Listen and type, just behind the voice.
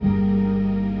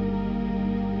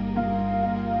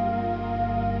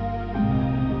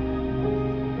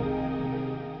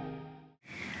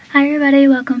everybody,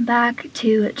 welcome back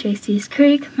to JC's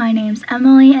Creek. My name's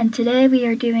Emily and today we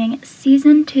are doing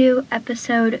Season 2,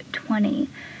 Episode 20.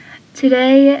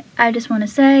 Today, I just want to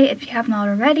say, if you haven't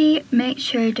already, make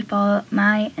sure to follow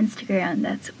my Instagram.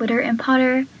 That's Witter and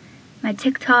Potter, my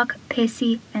TikTok,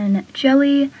 Pacey and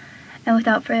Joey. And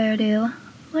without further ado,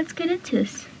 let's get into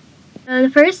this. So the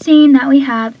first scene that we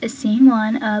have is Scene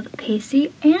 1 of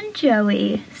Pacey and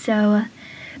Joey. So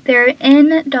they're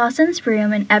in Dawson's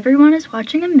room and everyone is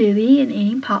watching a movie and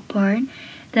eating popcorn.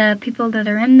 The people that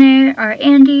are in there are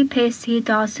Andy, Pacey,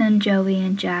 Dawson, Joey,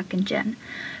 and Jack and Jen.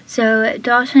 So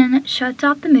Dawson shuts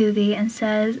off the movie and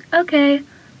says, okay,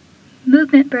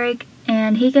 movement break.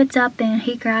 And he gets up and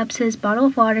he grabs his bottle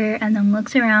of water and then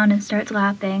looks around and starts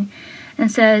laughing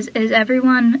and says, is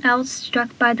everyone else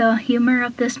struck by the humor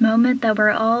of this moment that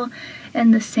we're all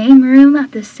in the same room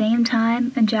at the same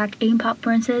time? And Jack, eating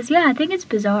popcorn, says, yeah, I think it's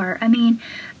bizarre. I mean,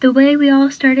 the way we all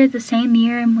started the same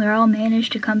year and we all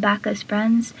managed to come back as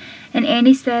friends. And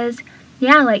Andy says,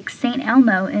 yeah, like St.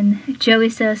 Elmo. And Joey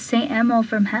says, St. Elmo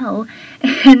from hell.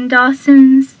 And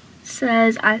Dawson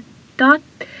says, I thought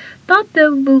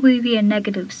there would be a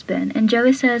negative spin. And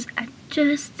Joey says, I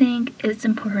just think it's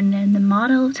important in the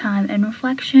model of time and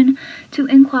reflection to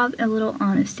include a little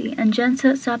honesty. And Jen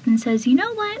sits up and says, you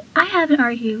know what? I happen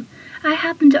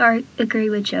to agree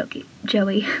with Joey.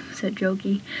 said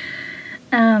Jokey.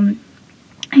 I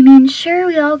mean, sure,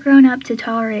 we all grown up to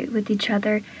tolerate with each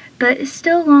other, but it's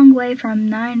still a long way from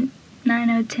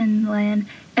 9/10 land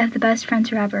if the best friends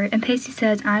forever. And Pacey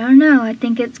says, I don't know, I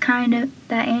think it's kind of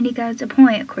that Andy got a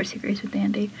point. Of course he agrees with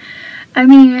Andy. I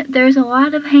mean, there's a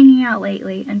lot of hanging out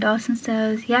lately. And Dawson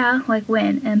says, yeah, like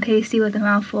when? And Pacey, with a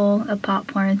mouthful of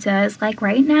popcorn, says, like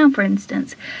right now, for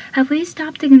instance. Have we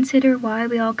stopped to consider why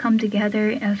we all come together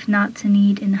if not to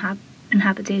need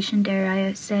inhabitation, dare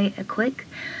I say, a clique?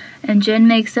 And Jen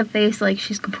makes a face like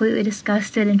she's completely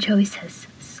disgusted, and Joey says,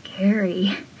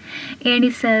 scary.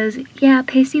 Andy says, yeah,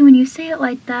 Pacey, when you say it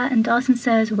like that. And Dawson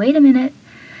says, wait a minute.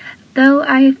 Though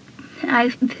I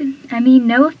mean,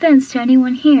 no offense to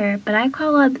anyone here, but I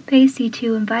call up Pacey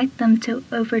to invite them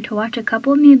over to watch a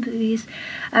couple of movies.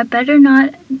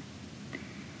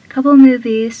 Couple of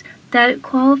movies that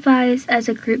qualifies as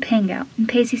a group hangout. And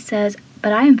Pacey says,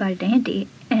 but I invited Andy.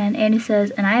 And Andy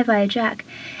says, and I invited Jack.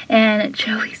 And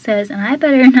Joey says, and I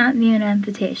better not need an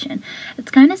invitation. It's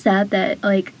kind of sad that,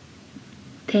 like,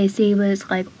 Pacey was,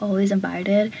 like, always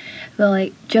invited, but,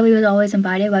 like, Joey was always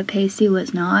invited, but Pacey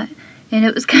was not. And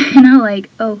it was kind of like,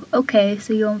 oh, okay,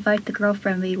 so you'll invite the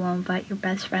girlfriend, but you won't invite your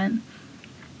best friend.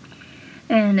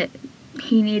 And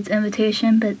he needs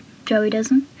invitation, but Joey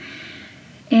doesn't.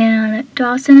 And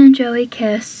Dawson and Joey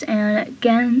kiss, and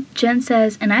again, Jen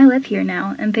says, and I live here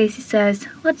now. And Pacey says,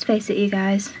 let's face it, you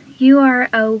guys, you are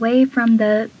away from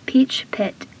the peach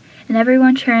pit. And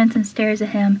everyone turns and stares at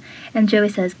him, and Joey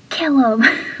says, kill him.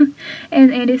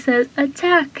 And Andy says,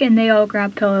 attack. And they all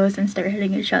grab pillows and start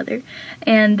hitting each other.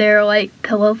 And they're like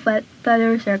pillow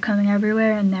feathers are coming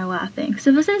everywhere, and they're laughing.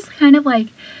 So this is kind of like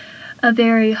a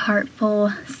very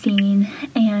heartful scene,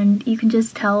 and you can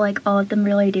just tell like all of them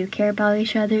really do care about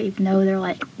each other, even though they're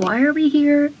like, why are we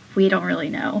here? We don't really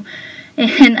know.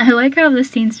 And I like how the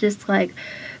scene's just like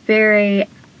very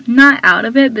not out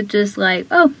of it, but just like,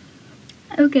 oh,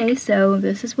 okay, so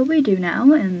this is what we do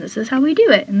now, and this is how we do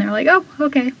it. And they're like, oh,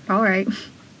 okay, alright.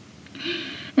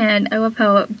 And I love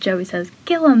how Joey says,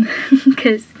 kill him,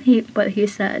 because what he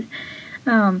said.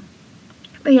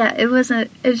 But yeah,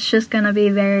 it's just gonna be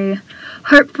a very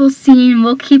heartful scene.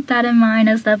 We'll keep that in mind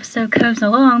as the episode goes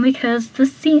along, because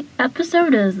the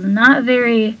episode is not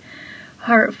very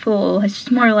heartful. It's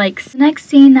just more like, the next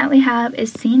scene that we have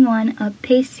is Scene 1 of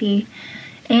Pacey.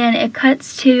 And it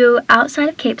cuts to outside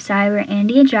of Cape Side, where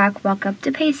Andy and Jack walk up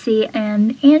to Pacey,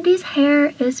 and Andy's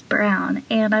hair is brown.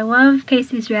 And I love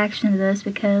Pacey's reaction to this,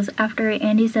 because after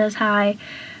Andy says hi,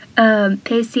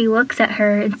 Pacey looks at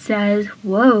her and says,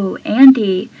 whoa,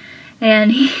 Andy.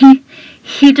 And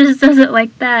he just does it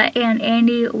like that, and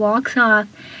Andy walks off,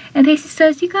 and Pacey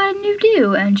says, you got a new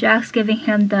do. And Jack's giving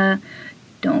him the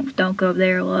don't go up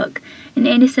there look. And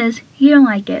Andy says, you don't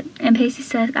like it. And Pacey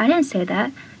says, I didn't say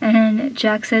that. And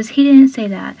Jack says, he didn't say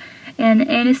that. And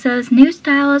Andy says, new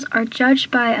styles are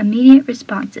judged by immediate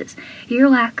responses.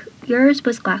 Yours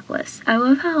was lackluster. I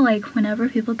love how, like, whenever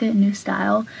people get a new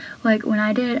style, like, when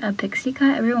I did a pixie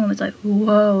cut, everyone was like,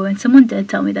 whoa. And someone did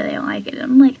tell me that they don't like it. And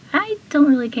I'm like, I don't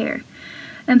really care.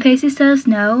 And Pacey says,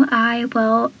 no, I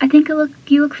think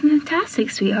you look fantastic,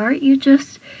 sweetheart. You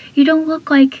don't look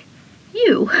like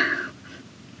you.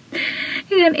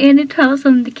 And Andy tells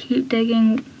him to keep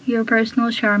digging your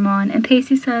personal charm on, and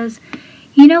Pacey says,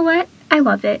 you know what, I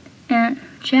love it. And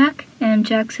Jack? And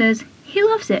Jack says, he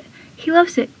loves it. He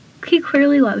loves it. He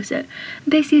clearly loves it.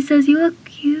 And Pacey says, you're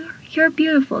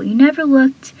beautiful. You never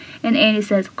looked. And Andy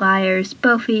says, liars,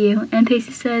 both of you. And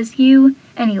Pacey says, you.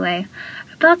 Anyway,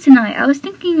 about tonight, I was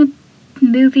thinking of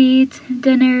movie,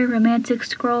 dinner, romantic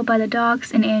stroll by the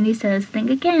docks, and Andy says, think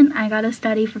again, I gotta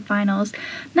study for finals.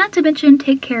 Not to mention,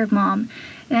 take care of Mom.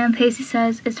 And Pacey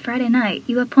says, it's Friday night.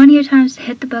 You have plenty of times to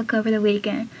hit the book over the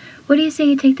weekend. What do you say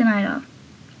you take the night off?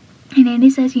 And Andy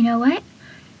says, you know what?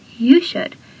 You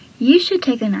should. You should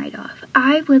take a night off.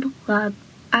 I would love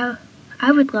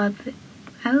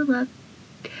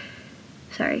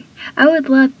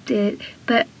it,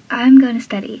 but I'm going to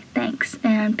study. Thanks.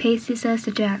 And Pacey says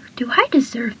to Jack, do I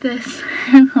deserve this?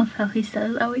 I love how he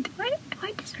says, oh, do I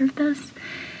deserve this?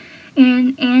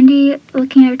 And Andy,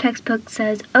 looking at her textbook,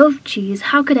 says, oh, geez,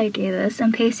 how could I do this?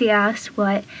 And Pacey asks,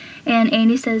 what? And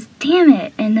Andy says, damn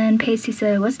it. And then Pacey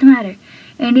says, what's the matter?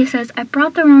 Andy says, I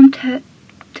brought the wrong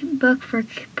book for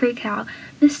pre-cal.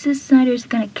 Mrs. Snyder's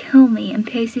gonna kill me. And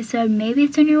Pacey said, maybe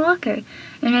it's in your locker.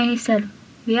 And Andy said,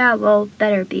 yeah, well,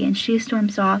 better be. And she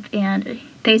storms off, and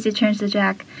Pacey turns to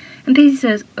Jack. And Pacey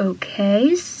says,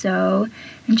 okay, so...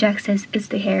 And Jack says, it's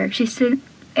the hair. She's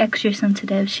extra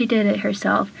sensitive. She did it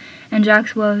herself. And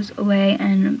Jack walks away,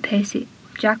 and Pacey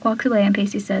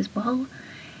says, well,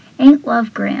 ain't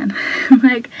love grand?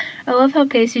 Like, I love how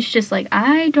Pacey's just like,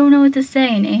 I don't know what to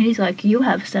say. And Andy's like, you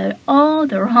have said all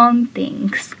the wrong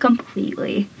things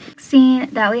completely. Scene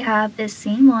that we have is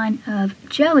scene 1 of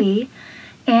Joey.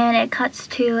 And it cuts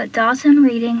to Dawson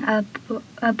reading a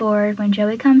board when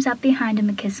Joey comes up behind him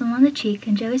and kisses him on the cheek.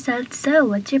 And Joey says, so,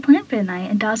 what's your plan for the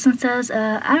night? And Dawson says,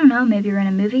 I don't know, maybe rent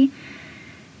a movie.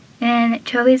 And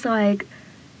Joey's like,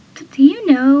 do you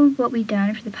know what we've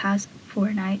done for the past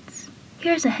 4 nights?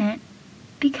 Here's a hint.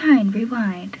 Be kind,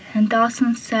 rewind. And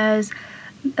Dawson says,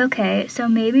 okay, so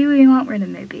maybe we won't rent a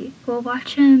movie. We'll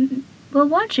watch a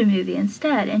movie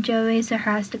instead. And Joey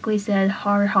sarcastically said,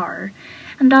 har har.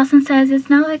 And Dawson says, it's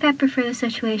not like I prefer the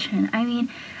situation. I mean,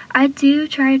 I do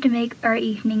try to make our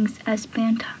evenings as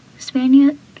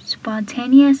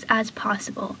spontaneous as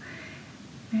possible.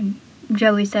 And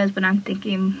Joey says what I'm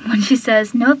thinking when she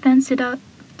says, no offense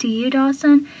to you,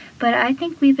 Dawson, but I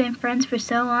think we've been friends for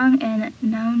so long and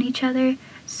known each other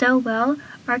so well.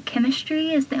 Our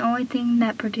chemistry is the only thing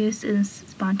that produces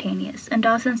spontaneous. And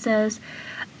Dawson says,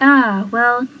 ah,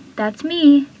 well, that's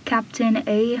me, Captain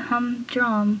A.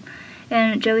 Humdrum.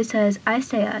 And Joey says, I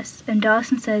say us. And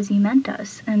Dawson says, you meant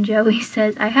us. And Joey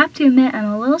says, I have to admit, I'm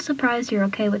a little surprised you're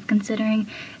okay with considering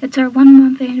it's our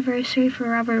 1-month anniversary for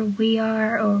wherever we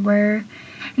are or were.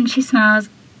 And she smiles,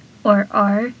 or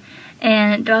are.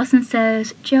 And Dawson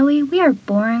says, Joey, we are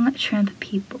boring Trump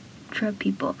people.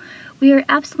 We are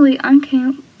absolutely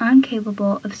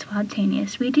incapable of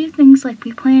spontaneous. We do things like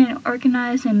we plan and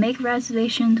organize and make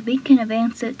reservations. We can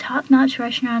advance at top-notch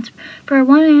restaurants for our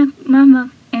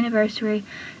 1-month anniversary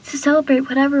to celebrate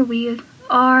whatever we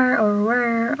are or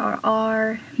were or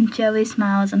are. And Joey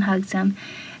smiles and hugs him.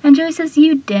 And Joey says,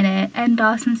 you didn't. And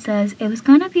Dawson says, it was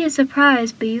going to be a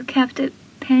surprise, but you kept it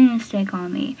penny steak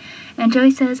on me. And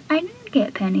Joey says, I didn't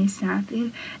get penny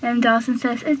snappy. And Dawson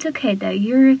says, it's okay though,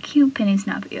 you're a cute penny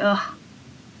snappy. Ugh,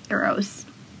 gross.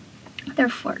 They're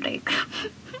flirting.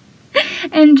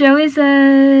 And Joey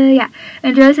says,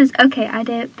 and Joey says, okay, I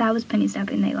did, that was penny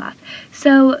snappy, and they laugh.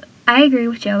 So, I agree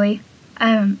with Joey.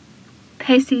 Dawson's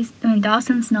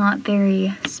not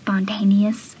very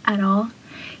spontaneous at all.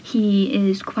 He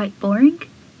is quite boring,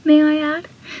 may I add.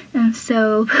 And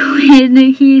so when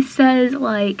he says,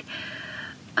 like,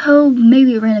 oh,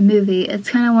 maybe rent a movie, it's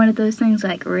kind of one of those things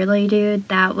like, really, dude?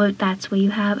 That's what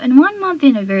you have? And 1-month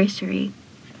anniversary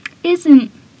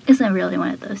isn't really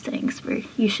one of those things where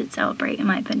you should celebrate, in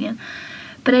my opinion.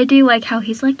 But I do like how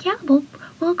he's like, yeah, we'll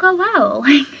go out.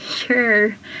 Like,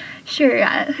 sure.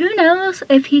 Who knows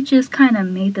if he just kind of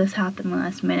made this happen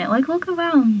last minute. Like, we'll go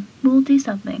out and we'll do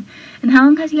something. And how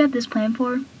long has he had this plan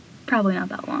for? Probably not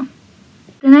that long.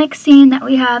 The next scene that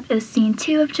we have is scene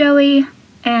 2 of Joey.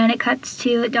 And it cuts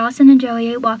to Dawson and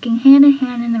Joey walking hand in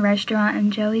hand in the restaurant.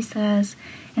 And Joey says,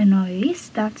 and Maurice,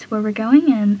 that's where we're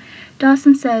going. And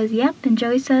Dawson says, yep. And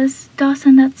Joey says,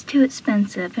 Dawson, that's too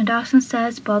expensive. And Dawson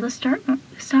says, well, the stock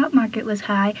market was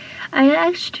high. I had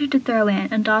extra to throw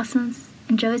in. And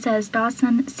Joey says,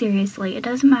 Dawson, seriously, it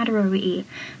doesn't matter where we eat.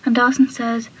 And Dawson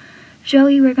says,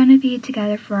 Joey, we're going to be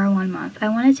together for our 1 month. I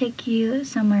want to take you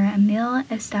somewhere, a meal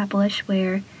established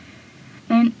where...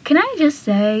 And can I just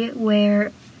say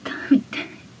where...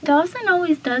 Dawson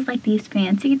always does, like, these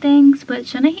fancy things, but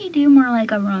shouldn't he do more, like,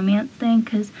 a romance thing?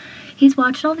 Because he's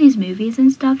watched all these movies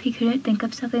and stuff. He couldn't think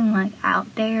of something, like,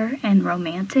 out there and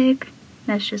romantic.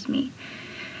 That's just me.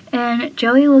 And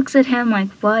Joey looks at him like,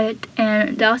 what?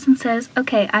 And Dawson says,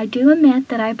 okay, I do admit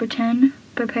that I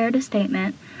prepared a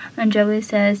statement. And Joey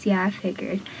says, yeah, I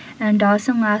figured. And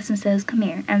Dawson laughs and says, come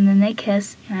here. And then they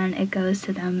kiss, and it goes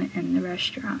to them in the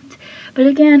restaurant. But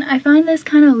again, I find this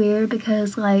kind of weird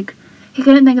because, like, he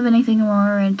couldn't think of anything more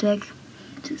romantic.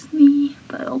 Just me.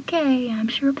 But okay, I'm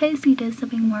sure Pacey did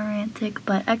something more romantic.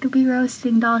 But I could be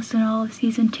roasting Dawson all of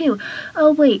season 2.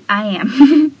 Oh, wait, I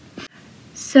am.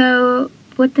 So,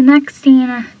 with the next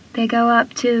scene, they go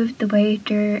up to the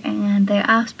waiter and they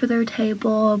ask for their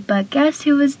table, but guess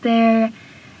who was there?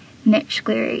 Mitch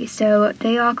Cleary. So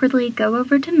they awkwardly go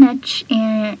over to Mitch,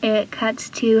 and it cuts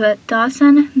to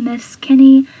Dawson, Miss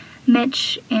Kinney,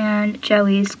 Mitch, and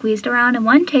Joey squeezed around at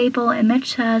one table, and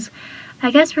Mitch says,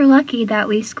 I guess we're lucky that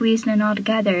we squeezed in all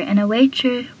together. And a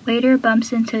waiter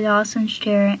bumps into Dawson's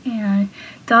chair, and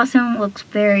Dawson looks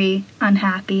very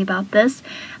unhappy about this.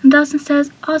 And Dawson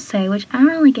says, I'll say, which I don't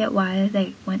really get why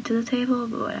they went to the table,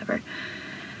 but whatever.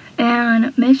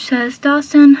 And Mitch says,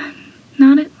 Dawson,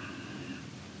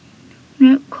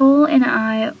 Nicole and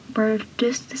I were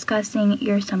just discussing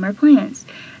your summer plans.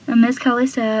 And Miss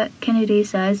Kennedy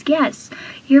says, yes,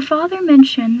 your father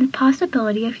mentioned the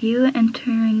possibility of you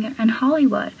entering in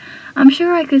Hollywood. I'm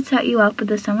sure I could set you up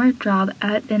with a summer job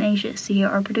at an agency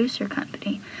or producer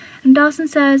company. And Dawson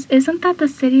says, isn't that the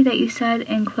city that you said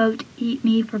in, quote, eat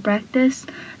me for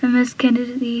breakfast? And Miss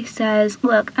Kennedy says,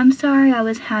 look, I'm sorry I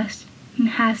was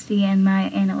hasty in my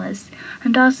analysis.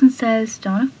 And Dawson says,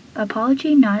 don't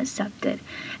apology not accepted.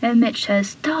 And Mitch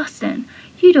says, Dawson,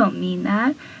 you don't mean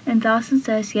that. And Dawson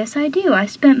says, yes, I do. I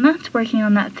spent months working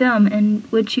on that film in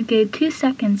which you gave 2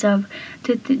 seconds of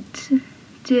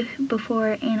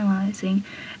before analyzing.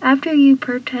 After you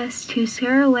protest to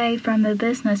scare away from the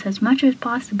business as much as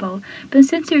possible, but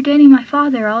since you're dating my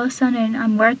father, all of a sudden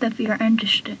I'm worth of your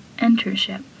internship.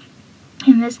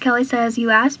 And Miss Kelly says, you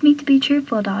asked me to be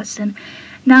truthful, Dawson.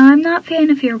 Now, I'm not a fan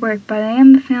of your work, but I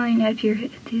am a fan if you're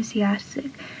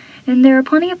enthusiastic. And there are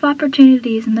plenty of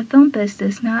opportunities in the film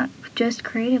business, not just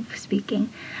creative speaking.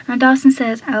 And Dawson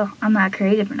says, oh, I'm not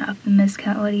creative enough. And Miss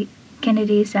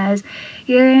Kennedy says,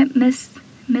 you're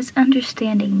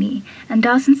misunderstanding me. And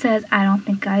Dawson says, I don't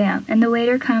think I am. And the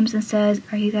waiter comes and says,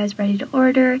 are you guys ready to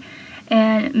order?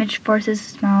 And Mitch forces a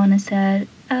smile and said,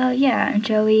 yeah. And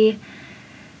Joey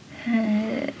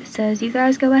says, you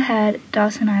guys go ahead,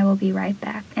 Dawson and I will be right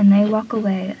back. And they walk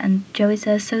away, and Joey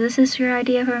says, so this is your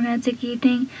idea of a romantic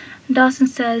evening? And Dawson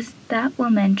says, that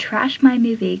woman trashed my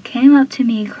movie, came up to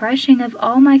me crushing of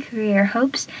all my career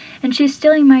hopes, and she's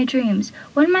stealing my dreams.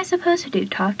 What am I supposed to do,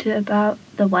 talk to about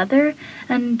the weather?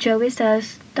 And Joey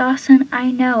says, Dawson,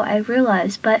 I know, I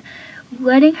realize, but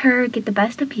letting her get the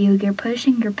best of you, you're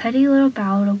pushing your petty little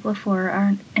battle before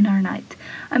our night.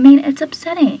 I mean, it's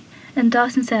upsetting. And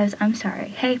Dawson says, I'm sorry.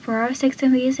 Hey, for our sakes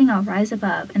of musing, I'll rise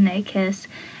above. And they kiss.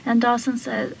 And Dawson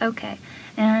says, okay.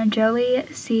 And Joey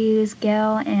sees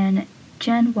Gail and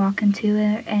Jen walk into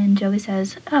it. And Joey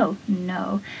says, oh,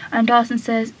 no. And Dawson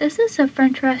says, is this a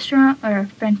French restaurant or a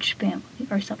French family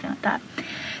or something like that?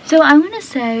 So I want to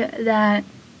say that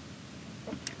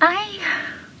I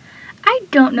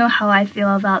don't know how I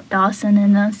feel about Dawson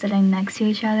and them sitting next to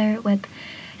each other with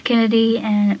Kennedy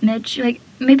and Mitch. Like,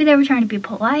 maybe they were trying to be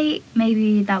polite,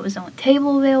 maybe that was the only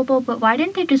table available, but why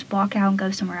didn't they just walk out and go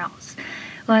somewhere else?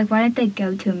 Like, why didn't they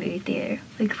go to a movie theater,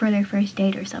 like, for their first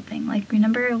date or something? Like,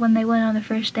 remember when they went on the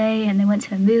first day and they went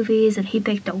to the movies and he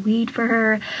picked a weed for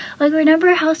her? Like,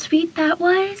 remember how sweet that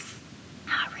was?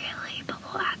 Not really, but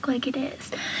we'll act like it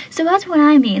is. So that's what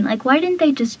I mean. Like, why didn't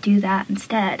they just do that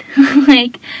instead?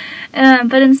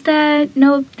 But instead,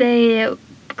 nope, they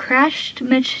crashed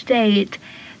Mitch's date,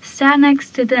 sat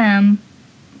next to them,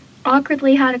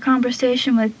 awkwardly had a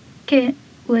conversation with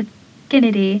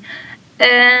Kennedy,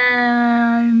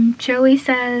 and Joey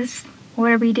says,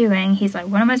 what are we doing? He's like,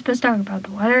 what am I supposed to talk about,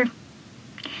 the weather?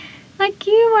 Like,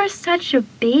 you are such a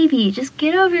baby. Just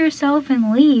get over yourself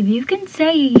and leave. You can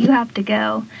say you have to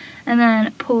go. And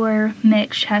then poor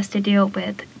Mitch has to deal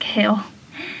with Gail.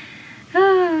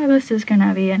 This is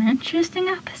gonna be an interesting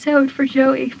episode for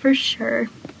Joey, for sure.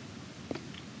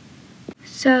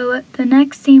 So the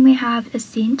next scene we have is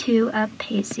scene 2 of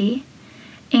Pacey,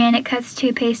 and it cuts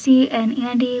to Pacey and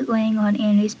Andy laying on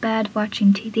Andy's bed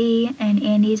watching TV, and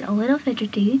Andy's a little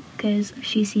fidgety because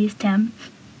she sees Tim.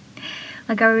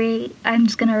 Like, I'm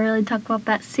just gonna really talk about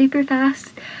that super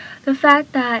fast. The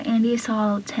fact that Andy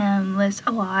saw Tim was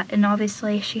a lot, and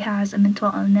obviously she has a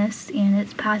mental illness and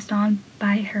it's passed on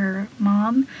by her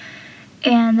mom.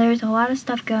 And there's a lot of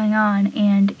stuff going on,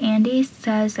 and Andy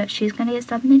says that she's gonna get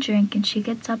something to drink, and she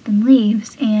gets up and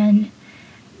leaves, and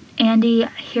Andy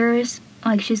hears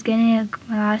like, she's getting a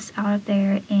glass out of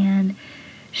there, and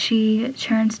she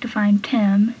turns to find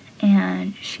Tim,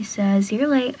 and she says, "You're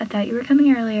late, I thought you were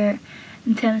coming earlier."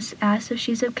 And Tim asks if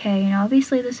she's okay, and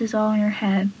obviously this is all in her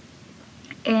head.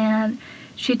 And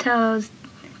she tells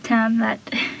Tim that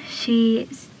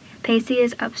Pacey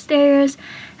is upstairs,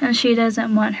 and she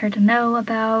doesn't want her to know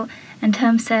about. And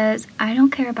Tim says, "I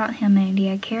don't care about him,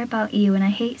 Andy. I care about you, and I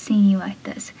hate seeing you like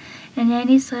this." And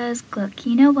Andy says, "Look,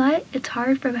 you know what? It's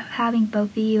hard for having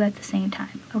both of you at the same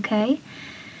time, okay?"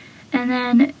 And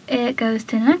then it goes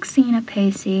to the next scene of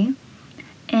Pacey,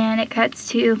 and it cuts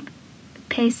to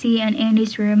Pacey in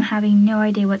Andy's room having no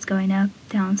idea what's going on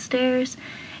downstairs.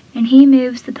 And he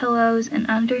moves the pillows, and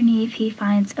underneath he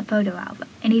finds a photo album.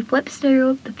 And he flips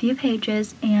through the few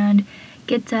pages and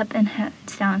gets up and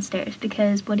heads downstairs,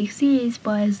 because what he sees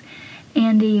was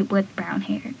Andy with brown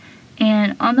hair.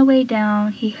 And on the way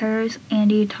down, he hears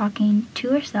Andy talking to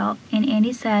herself, and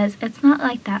Andy says, "It's not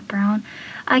like that, Brown.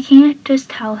 I can't just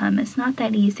tell him. It's not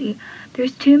that easy.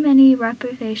 There's too many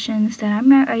reprivations that I'm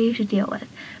not ready to deal with.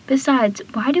 Besides,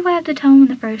 why do I have to tell him in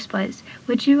the first place?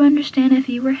 Would you understand if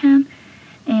you were him?"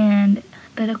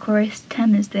 But of course,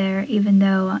 Tim is there, even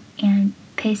though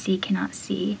Pacey cannot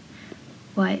see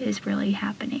what is really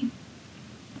happening.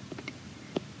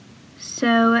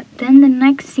 So then the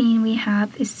next scene we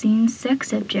have is scene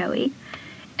 6 of Joey,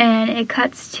 and it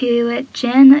cuts to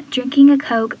Jen drinking a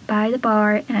Coke by the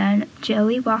bar, and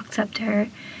Joey walks up to her,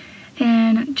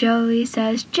 and Joey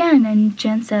says, "Jen," and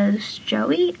Jen says,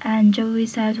 "Joey?" And Joey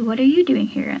says, "What are you doing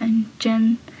here?" And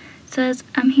Jen says,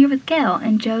 "I'm here with Gail,"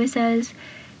 and Joey says,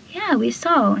 "Yeah, we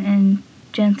saw," and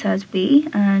Jen says, "We?"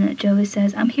 And Joey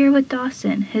says, "I'm here with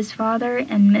Dawson, his father,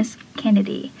 and Miss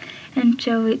Kennedy." And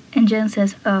Jen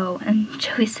says, "Oh," and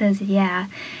Joey says, "Yeah,"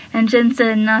 and Jen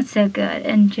said, "Not so good,"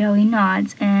 and Joey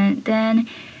nods, and then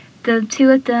the two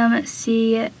of them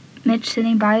see Mitch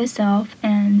sitting by himself,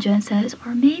 and Jen says,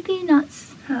 "Or maybe not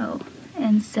so."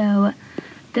 And so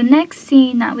the next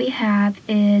scene that we have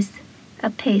is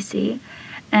of Pacey,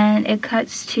 and it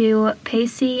cuts to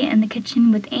Pacey in the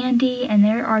kitchen with Andy, and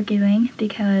they're arguing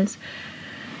because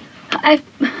I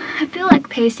feel like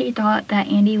Pacey thought that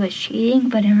Andy was cheating,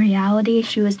 but in reality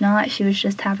she was not. She was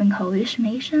just having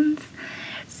hallucinations.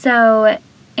 So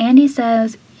Andy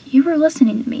says, "You were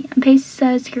listening to me." And Pacey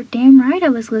says, "You're damn right I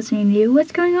was listening to you.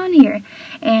 What's going on here?"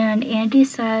 And Andy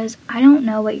says, "I don't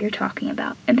know what you're talking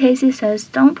about." And Pacey says,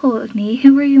 "Don't pull it with me.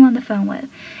 Who were you on the phone with?"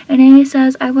 And Andy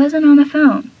says, "I wasn't on the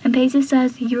phone." And Pacey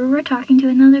says, "You were talking to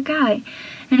another guy."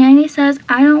 And Andy says,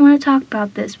 "I don't want to talk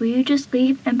about this. Will you just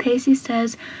leave?" And Pacey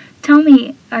says, "Tell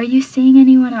me, are you seeing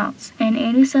anyone else?" And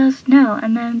Andy says, "No."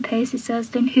 And then Pacey says,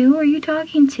 "Then who are you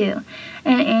talking to?"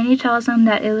 And Andy tells him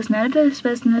that it was none of his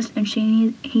business and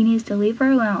he needs to leave her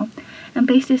alone. And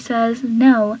Pacey says,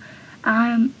 "No,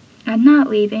 I'm not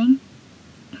leaving."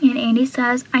 And Andy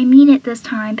says, "I mean it this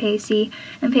time, Pacey."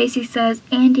 And Pacey says,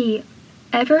 "Andy,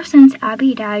 ever since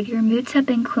Abby died, your moods have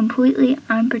been completely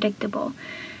unpredictable."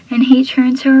 And he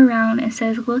turns her around and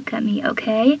says, "Look at me,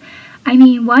 okay? I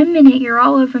mean, 1 minute you're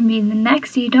all over me, and the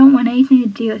next you don't want anything to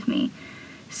do with me.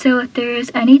 So if there's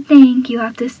anything you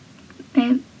have to,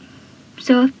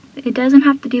 so if it doesn't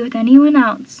have to do with anyone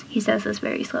else," he says this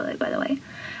very slowly, by the way,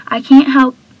 I can't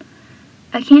help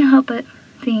but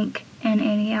think." And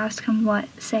Annie asks him what,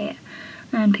 say it.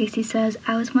 And Pacey says,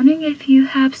 "I was wondering if you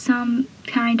have some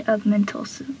kind of mental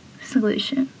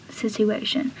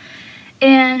situation.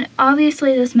 And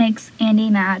obviously this makes Andy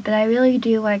mad, but I really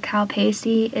do like how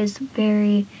Pacey is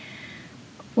very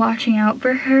watching out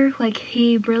for her. Like,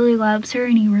 he really loves her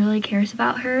and he really cares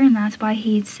about her, and that's why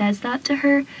he says that to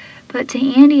her. But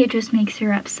to Andy, it just makes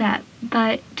her upset.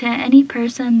 But to any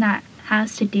person that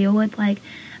has to deal with, like,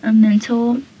 a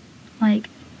mental, like,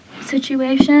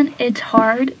 situation, it's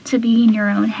hard to be in your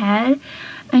own head.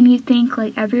 And you think,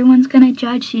 like, everyone's gonna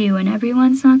judge you and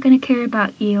everyone's not gonna care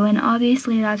about you, and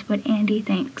obviously that's what Andy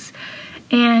thinks.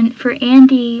 And for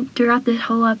Andy, throughout this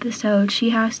whole episode,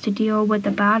 she has to deal with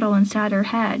the battle inside her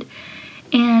head.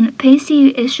 And Pacey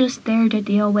is just there to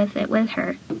deal with it with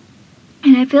her.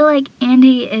 And I feel like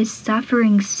Andy is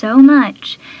suffering so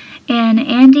much. And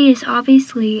Andy is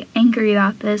obviously angry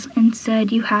about this and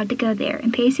said, "You had to go there."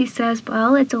 And Pacey says,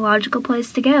 "Well, it's a logical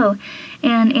place to go."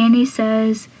 And Andy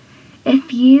says,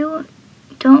 "If you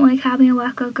don't like having a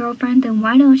wacko girlfriend, then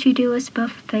why don't you do us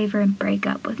both a favor and break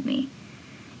up with me?"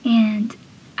 And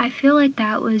I feel like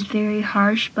that was very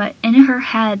harsh, but in her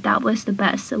head, that was the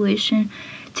best solution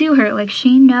to her. Like,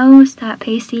 she knows that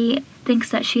Pacey thinks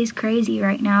that she's crazy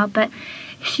right now, but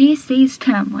she sees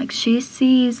Tim. Like, she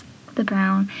sees the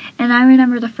brown. And I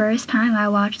remember the first time I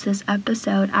watched this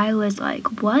episode, I was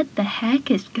like, what the heck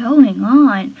is going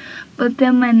on? But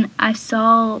then when I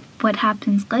saw what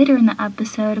happens later in the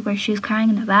episode where she's crying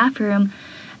in the bathroom,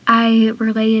 I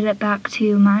related it back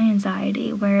to my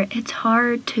anxiety, where it's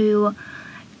hard to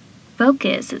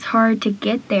focus, it's hard to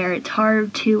get there, it's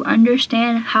hard to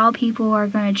understand how people are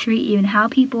going to treat you and how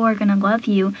people are going to love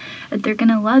you, if they're going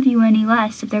to love you any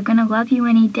less, if they're going to love you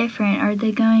any different, are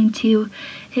they going to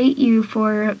hate you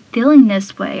for feeling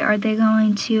this way, are they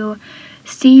going to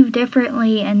see you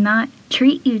differently and not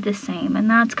treat you the same? And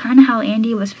that's kind of how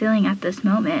Andy was feeling at this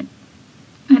moment.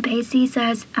 And Pacey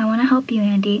says, I want to help you,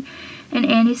 Andy. And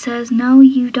Andy says, no,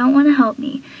 you don't want to help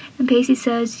me. And Pacey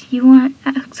says, you want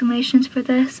explanations for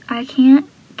this? I can't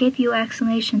give you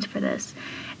explanations for this.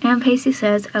 And Pacey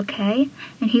says, okay.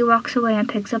 And he walks away and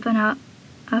picks up a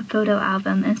photo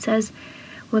album and says,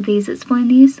 will these explain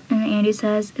these? And Andy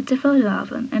says, it's a photo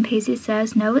album. And Pacey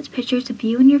says, no, it's pictures of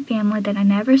you and your family that I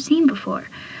never seen before.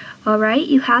 All right,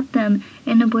 you have them.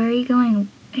 And where are you going?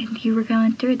 And you were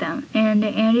going through them. And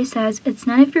Andy says, it's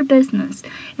none of your business.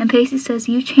 And Pacey says,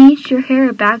 you changed your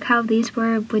hair back how these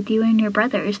were with you and your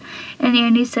brothers. And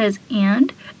Andy says,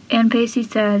 and Pacey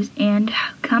says, and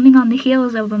coming on the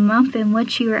heels of a month in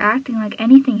which you were acting like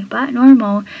anything but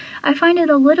normal, I find it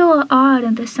a little odd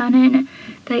and the sudden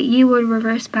that you would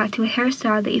reverse back to a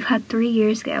hairstyle that you had 3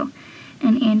 years ago.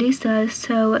 And Andy says,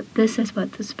 so this is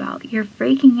what this is about. You're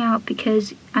freaking out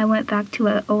because I went back to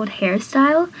an old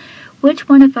hairstyle? Which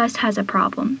one of us has a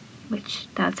problem? Which,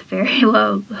 that's very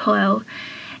low.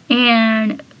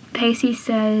 And Pacey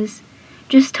says,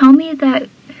 just tell me that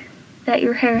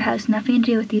your hair has nothing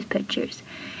to do with these pictures.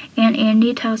 And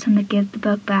Andy tells him to give the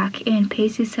book back. And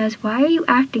Pacey says, why are you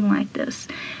acting like this?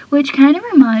 Which kind of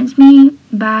reminds me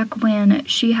back when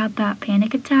she had that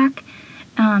panic attack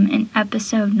in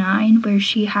episode 9, where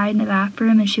she hid in the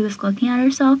bathroom and she was looking at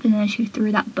herself and then she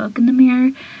threw that book in the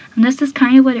mirror. And this is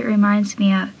kind of what it reminds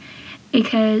me of,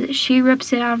 because she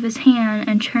rips it out of his hand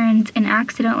and turns and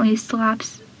accidentally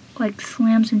slams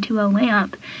into a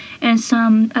lamp and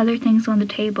some other things on the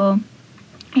table.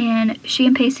 And she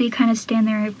and Pacey kind of stand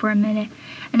there for a minute.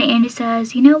 And Andy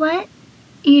says, you know what?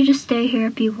 You just stay here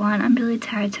if you want. I'm really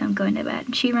tired, so I'm going to bed.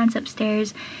 And she runs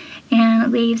upstairs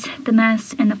and leaves the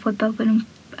mess in the flip open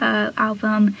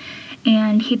album.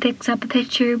 And he picks up a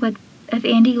picture of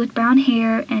Andy with brown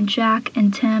hair and Jack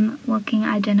and Tim looking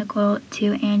identical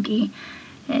to Andy,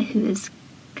 who is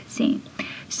Kazim.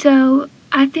 So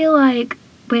I feel like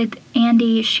with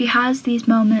Andy, she has these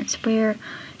moments where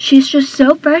she's just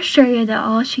so frustrated that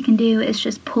all she can do is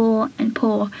just pull and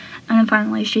pull, and then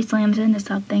finally she slams into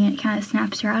something and it kind of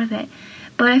snaps her out of it.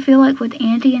 But I feel like with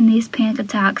Andy and these panic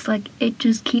attacks, like, it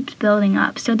just keeps building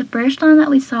up. So the first one that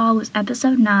we saw was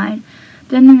episode 9.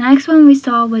 Then the next one we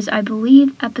saw was, I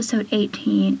believe, episode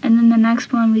 18. And then the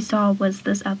next one we saw was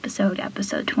this episode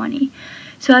 20.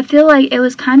 So I feel like it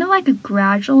was kind of like a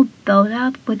gradual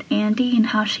build-up with Andy and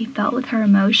how she felt with her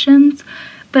emotions.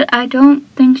 But I don't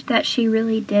think that she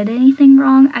really did anything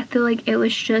wrong. I feel like it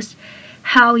was just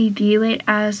how we view it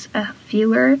as a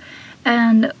viewer.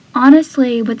 And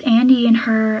honestly, with Andy and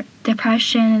her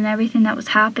depression and everything that was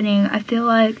happening, I feel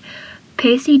like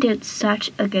Pacey did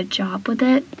such a good job with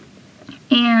it.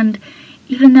 And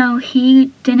even though he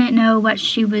didn't know what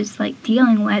she was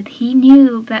dealing with, he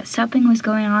knew that something was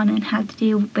going on and had to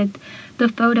do with the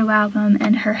photo album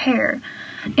and her hair.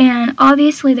 And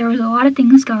obviously there was a lot of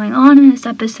things going on in this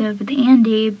episode with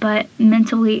Andy, but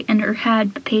mentally in her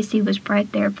head, Pacey was right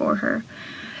there for her.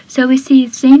 So we see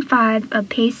scene 5 of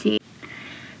Pacey.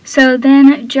 So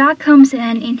then Jack comes in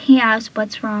and he asks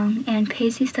what's wrong, and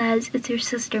Pacey says, it's your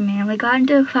sister, man. We got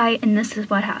into a fight and this is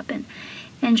what happened.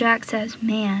 And Jack says,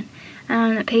 man.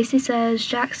 And Pacey says,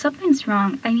 Jack, something's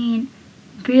wrong. I mean,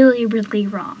 really, really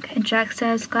wrong. And Jack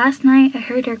says, last night I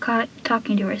heard her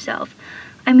talking to herself.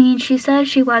 I mean, she says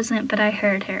she wasn't, but I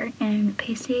heard her. And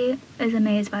Pacey is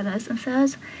amazed by this and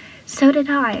says, so did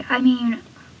I. I mean,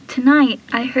 tonight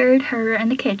I heard her in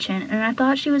the kitchen and I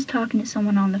thought she was talking to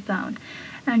someone on the phone.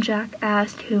 And Jack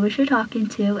asked, who was she talking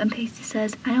to? And Pacey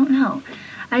says, I don't know.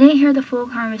 I didn't hear the full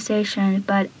conversation,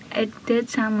 but it did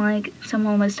sound like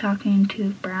someone was talking to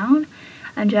Brown.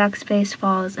 And Jack's face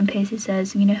falls, and Pacey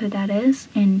says, you know who that is?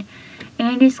 And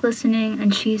Andy's listening,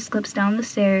 and she slips down the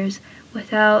stairs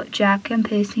without Jack and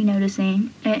Pacey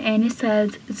noticing. And Andy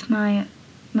says, it's my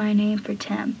name for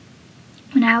Tim.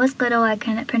 When I was little, I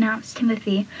couldn't pronounce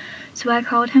Timothy, so I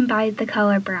called him by the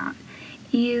color brown.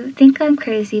 You think I'm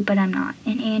crazy, but I'm not.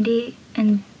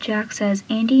 And Jack says,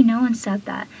 Andy, no one said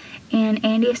that. And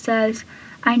Andy says,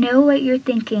 I know what you're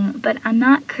thinking, but I'm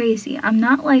not crazy. I'm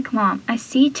not like Mom. I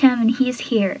see Tim and he's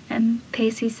here. And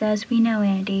Pacey says, we know,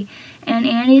 Andy. And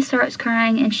Andy starts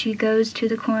crying and she goes to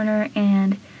the corner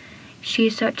and she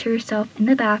shuts herself in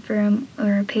the bathroom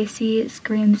where Pacey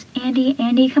screams, Andy,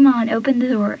 Andy, come on, open the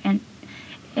door. And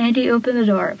Andy opened the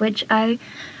door, which I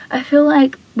feel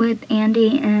like with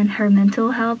Andy and her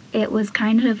mental health, it was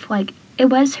kind of like, it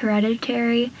was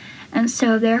hereditary. And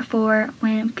so therefore,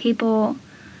 when people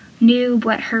knew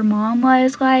what her mom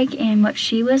was like and what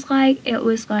she was like, it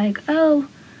was like, oh,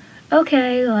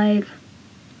 okay, like,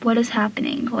 what is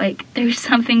happening? Like, there's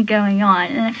something going on.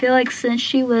 And I feel like since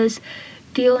she was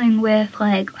dealing with,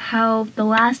 like, how the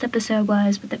last episode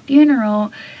was with the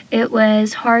funeral, it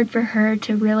was hard for her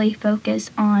to really focus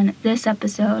on this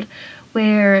episode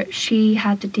where she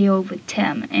had to deal with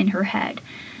Tim in her head.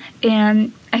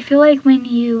 And I feel like when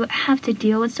you have to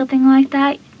deal with something like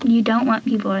that, you don't want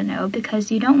people to know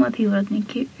because you don't want people to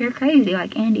think you're crazy,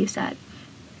 like Andy said.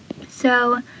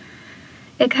 So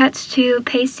it cuts to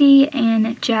Pacey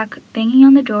and Jack banging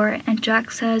on the door, and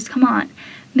Jack says, come on,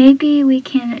 maybe we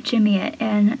can jimmy it.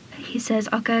 And he says,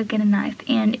 I'll go get a knife.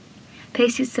 And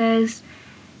Pacey says,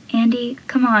 Andy,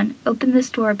 come on, open this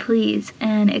door, please.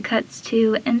 And it cuts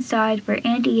to inside where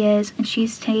Andy is, and she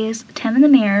sees Tim in the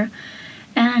mirror.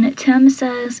 And Tim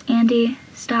says, Andy,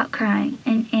 stop crying.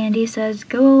 And Andy says,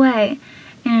 go away.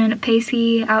 And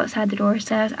Pacey outside the door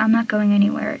says, I'm not going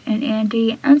anywhere. And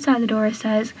Andy inside the door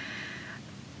says,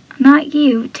 not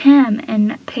you, Tim.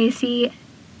 And Pacey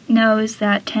knows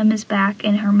that Tim is back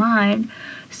in her mind.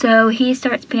 So he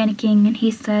starts panicking and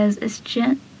he says, is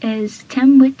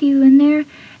Tim with you in there?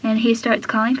 And he starts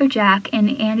calling for Jack.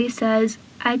 And Andy says,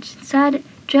 I said,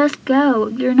 just go.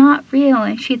 You're not real.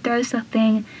 And she throws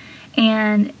something.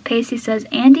 And Pacey says,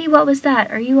 Andy, what was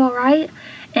that? Are you alright?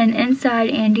 And inside,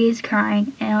 Andy is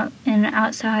crying. And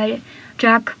outside,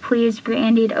 Jack pleads for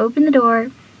Andy to open the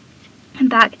door. And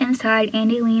back inside,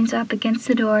 Andy leans up against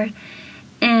the door.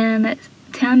 And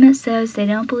Tim says, they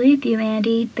don't believe you,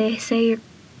 Andy. They say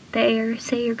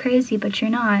you're crazy, but you're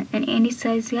not. And Andy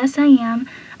says, yes, I am.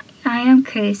 I am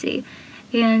crazy.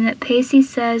 And Pacey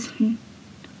says,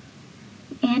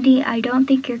 Andy, I don't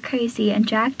think you're crazy, and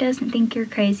Jack doesn't think you're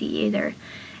crazy either.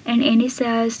 And Andy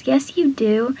says, yes, you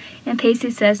do. And Pacey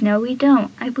says, no, we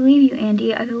don't. I believe you,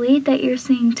 Andy. I believe that you're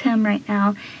seeing Tim right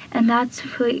now, and that's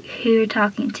who you're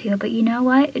talking to. But you know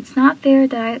what? It's not fair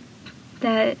that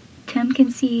Tim can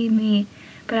see me,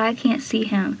 but I can't see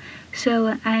him.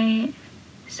 So I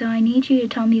need you to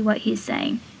tell me what he's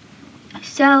saying.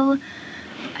 So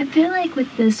I feel like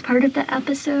with this part of the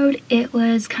episode, it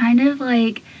was kind of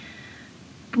like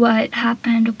what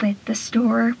happened with the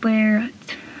store where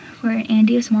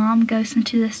Andy's mom goes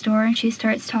into the store and she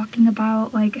starts talking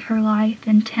about like her life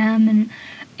and Tim and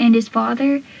Andy's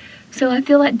father. So I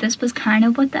feel like this was kind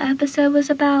of what the episode was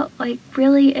about, like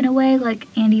really in a way. Like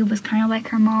Andy was kind of like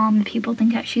her mom and people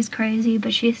think that she's crazy,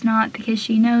 but she's not, because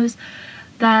she knows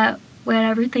that when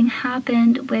everything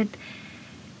happened with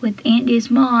Andy's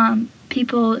mom,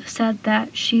 people said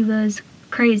that she was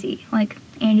crazy, like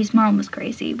Andy's mom was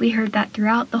crazy. We heard that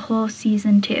throughout the whole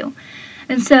season too.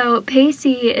 And so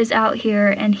Pacey is out here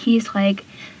and he's like,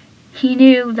 he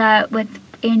knew that with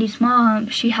Andy's mom,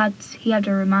 he had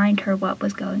to remind her what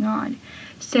was going on.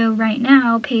 So right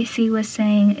now, Pacey was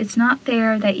saying, it's not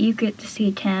fair that you get to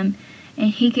see Tim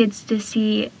and he gets to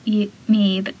see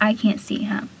me, but I can't see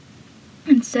him.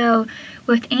 And so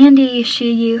with Andy,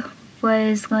 she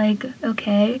was like,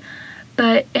 okay.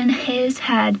 But in his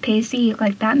head, Pacey,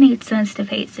 like, that made sense to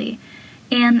Pacey.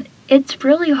 And it's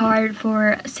really hard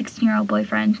for a 16-year-old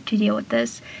boyfriend to deal with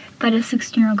this. But a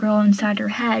 16-year-old girl inside her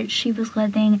head, she was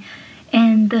living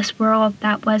in this world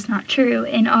that was not true.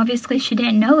 And obviously she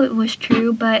didn't know it was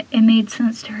true, but it made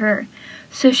sense to her.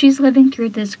 So she's living through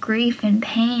this grief and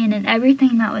pain and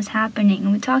everything that was happening.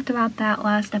 And we talked about that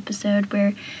last episode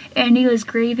where Andy was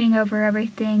grieving over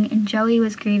everything and Joey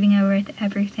was grieving over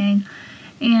everything.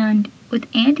 And with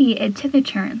Andy, it took a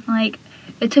turn. Like,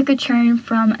 it took a turn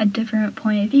from a different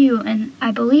point of view. And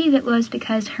I believe it was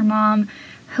because her mom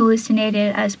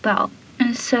hallucinated as well.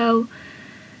 And so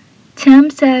Tim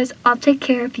says, I'll take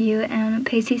care of you. And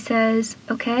Pacey says,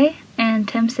 okay. And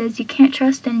Tim says, you can't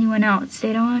trust anyone else.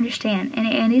 They don't understand. And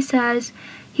Andy says,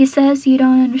 he says you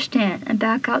don't understand. And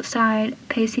back outside,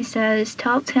 Pacey says,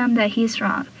 tell Tim that he's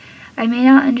wrong. I may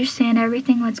not understand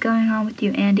everything that's going on with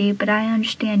you, Andy, but I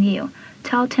understand you.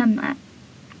 Tell Tim that.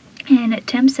 And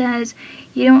Tim says,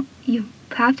 you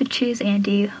have to choose,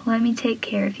 Andy. Let me take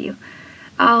care of you.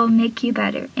 I'll make you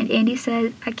better. And Andy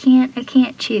says, I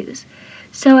can't choose.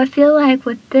 So I feel like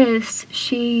with this,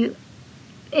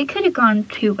 it could have gone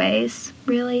two ways,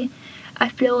 really. I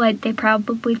feel like they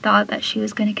probably thought that she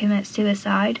was going to commit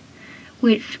suicide,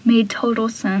 which made total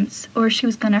sense, or she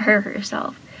was going to hurt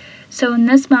herself. So in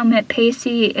this moment,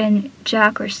 Pacey and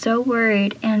Jack are so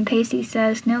worried, and Pacey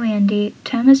says, "No, Andy,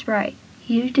 Tim is right.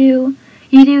 You do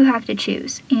have to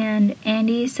choose." And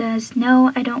Andy says,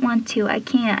 "No, I don't want to. I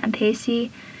can't." And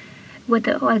Pacey, with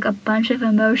a bunch of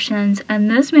emotions, and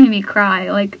this made me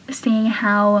cry, like seeing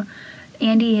how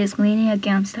Andy is leaning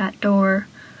against that door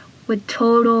with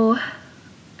total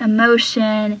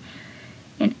emotion,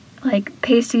 and like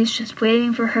Pacey's just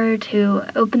waiting for her to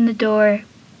open the door.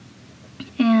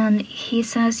 And he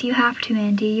says, "You have to,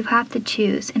 Andy, you have to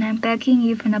choose, and I'm begging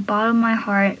you from the bottom of my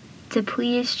heart to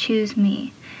please choose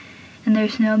me." And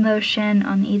there's no motion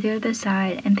on either of the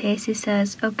side, and Pacey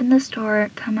says, "Open this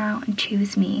door, come out, and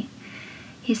choose me."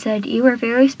 He said, "You are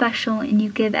very special, and you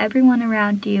give everyone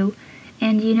around you,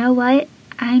 and you know what?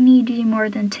 I need you more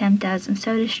than Tim does, and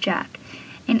so does Jack."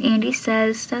 And Andy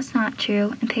says, "That's not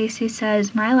true." And Pacey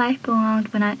says, "My life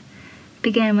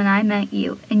began when I met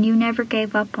you, and you never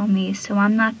gave up on me, so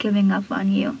I'm not giving up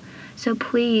on you. So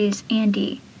please,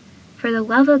 Andy, for the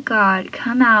love of God,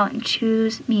 come out and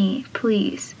choose me,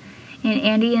 please." And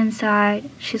Andy inside,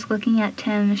 she's looking at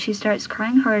Tim, and she starts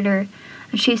crying harder,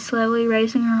 and she's slowly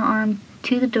raising her arm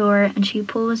to the door, and she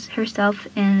pulls herself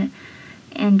in,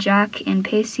 and Jack and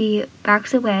Pacey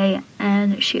backs away,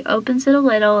 and she opens it a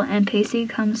little, and Pacey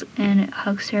comes and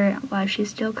hugs her while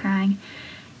she's still crying.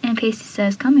 And Pacey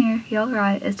says, "Come here, you're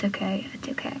alright, it's okay, it's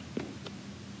okay."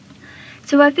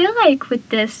 So I feel like with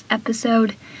this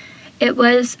episode, it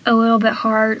was a little bit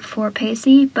hard for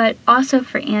Pacey, but also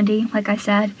for Andy. Like I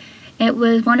said, it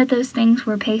was one of those things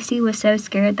where Pacey was so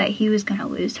scared that he was going to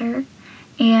lose her.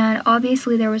 And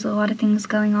obviously there was a lot of things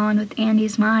going on with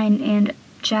Andy's mind and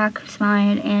Jack's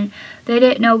mind, and they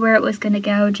didn't know where it was going to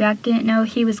go. Jack didn't know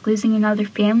he was losing another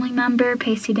family member.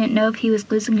 Pacey didn't know if he was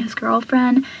losing his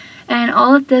girlfriend. And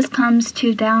all of this comes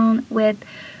down with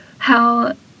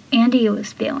how Andy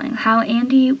was feeling, how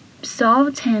Andy saw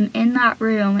Tim in that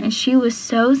room, and she was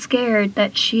so scared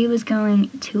that she was going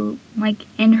to,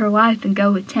 end her life and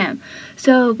go with Tim.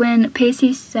 So when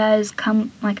Pacey says,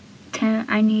 "Come, Tim,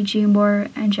 I need you more,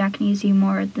 and Jack needs you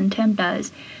more than Tim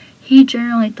does," he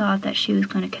generally thought that she was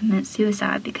going to commit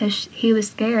suicide because he was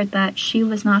scared that she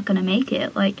was not going to make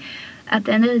it. At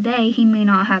the end of the day, he may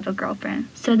not have a girlfriend.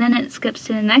 So then it skips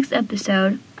to the next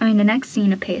the next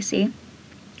scene of Pacey.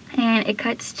 And it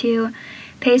cuts to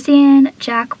Pacey and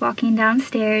Jack walking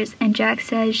downstairs, and Jack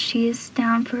says she's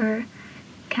down for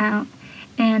count.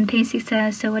 And Pacey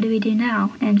says, "So what do we do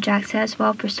now?" And Jack says,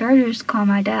 "Well, for starters, call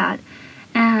my dad."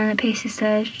 And Pacey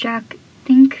says, "Jack,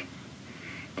 think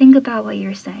about what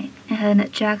you're saying." And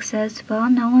Jack says, "Well,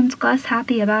 no one's less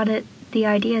happy about the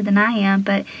idea than I am,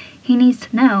 but he needs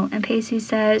to know." And Pacey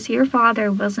says, "Your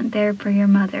father wasn't there for your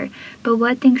mother, but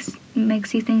what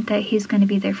makes you think that he's going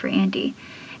to be there for Andy?"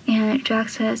 And Jack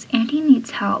says, "Andy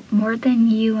needs help more than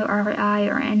you or I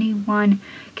or anyone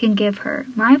can give her.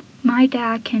 My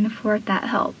dad can afford that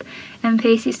help." And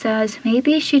Pacey says,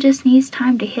 "Maybe she just needs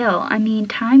time to heal.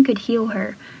 Time could heal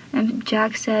her." And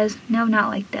Jack says, "No, not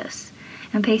like this."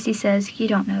 And Pacey says, "You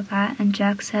don't know that." And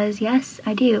Jack says, "Yes,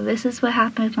 I do. This is what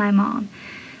happened with my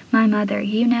mother.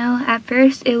 At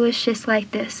first it was just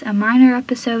like this, a minor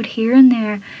episode here and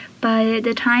there, but at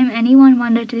the time anyone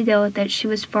wanted to deal with it, she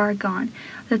was far gone.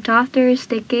 The doctors,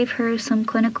 they gave her some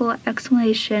clinical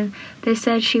explanation. They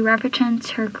said she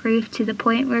represents her grief to the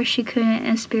point where she couldn't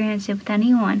experience it with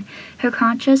anyone. Her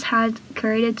conscience had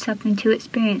created something to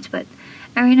experience with.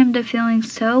 I remember feeling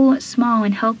so small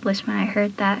and helpless when I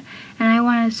heard that, and I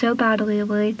wanted so badly to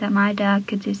believe that my dad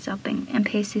could do something." And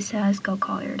Pacey says, "Go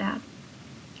call your dad."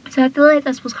 So I feel like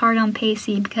this was hard on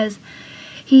Pacey because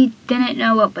he didn't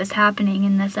know what was happening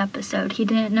in this episode. He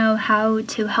didn't know how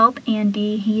to help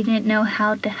Andy. He didn't know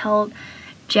how to help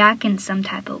Jack in some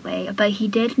type of way. But he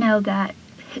did know that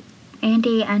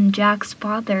Andy and Jack's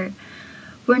father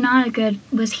were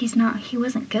he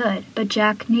wasn't good. But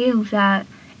Jack knew that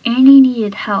Andy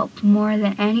needed help more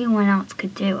than anyone else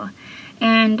could do.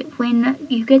 And when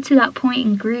you get to that point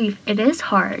in grief, it is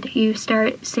hard. You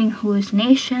start seeing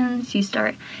hallucinations, you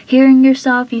start hearing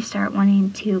yourself, you start wanting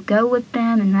to go with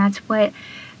them, and that's what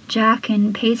Jack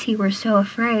and Pacey were so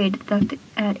afraid that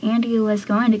Andy was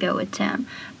going to go with Tim,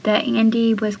 that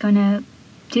Andy was going to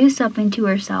do something to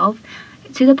herself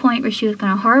to the point where she was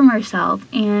going to harm herself,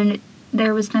 and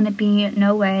there was going to be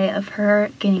no way of her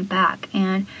getting back,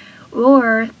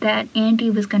 or that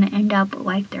Andy was going to end up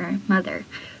like their mother.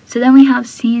 So then we have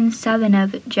scene 7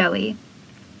 of Joey,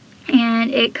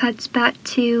 and it cuts back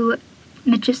to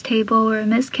Mitch's table where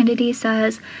Miss Kennedy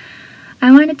says,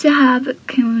 "I wanted to have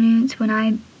communions when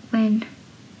I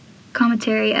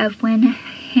commentary of When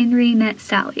Henry Met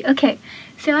Sally. Okay,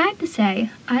 so I have to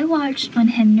say, I watched When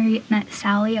Henry Met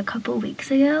Sally a couple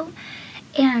weeks ago,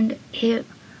 and it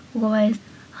was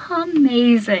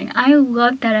amazing. I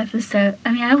loved that episode.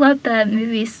 I loved that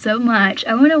movie so much.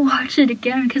 I want to watch it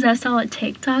again because I saw a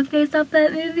TikTok based off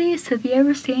that movie. So if you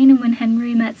ever seen When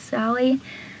Henry Met Sally,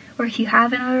 or if you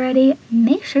haven't already,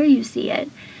 make sure you see it.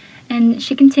 And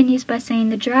she continues by saying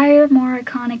the drier, more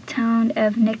iconic tone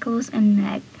of Nichols and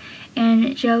Meg.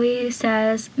 And Joey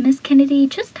says, Miss Kennedy,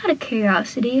 just out of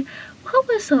curiosity, what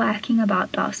was so lacking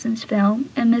about Dawson's film?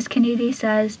 And Miss Kennedy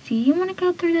says, do you want to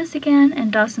go through this again?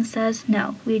 And Dawson says,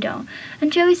 no, we don't.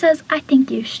 And Joey says, I think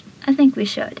we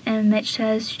should. And Mitch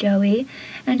says, Joey.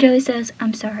 And Joey says,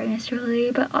 I'm sorry, Mr.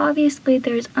 Lee, but obviously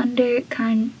there's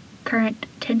current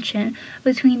tension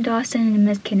between Dawson and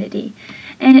Miss Kennedy.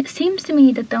 And it seems to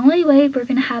me that the only way we're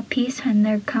going to have peace and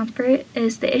their comfort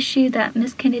is the issue that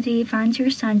Miss Kennedy finds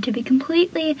your son to be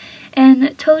completely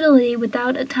and totally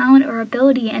without a talent or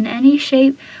ability in any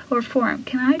shape or form.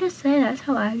 Can I just say that's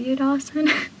how I view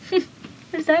Dawson?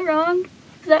 Is that wrong?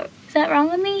 Is that wrong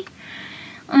with me?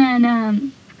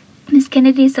 And Miss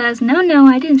Kennedy says, no,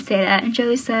 I didn't say that. And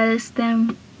Joey says,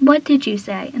 then what did you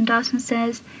say? And Dawson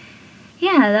says,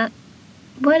 yeah,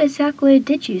 what exactly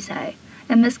did you say?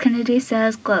 And Miss Kennedy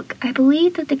says, look, I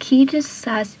believe that the key to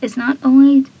success is not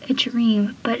only a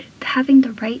dream, but having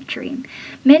the right dream.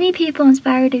 Many people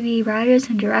aspire to be writers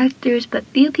and directors, but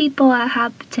few people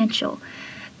have potential.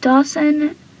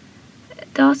 Dawson,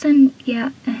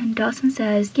 yeah, and Dawson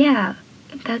says, yeah,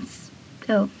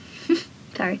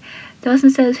 sorry. Dawson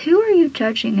says, who are you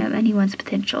judging of anyone's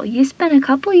potential? You spent a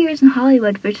couple years in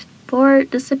Hollywood before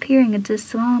disappearing into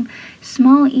some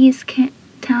small East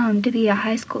town to be a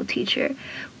high school teacher.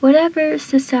 Whatever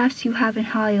success you have in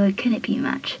Hollywood couldn't be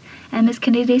much. And Miss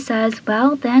Kennedy says,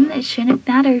 well, then it shouldn't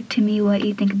matter to me what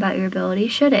you think about your ability,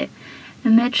 should it?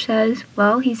 And Mitch says,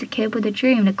 well, he's a kid with a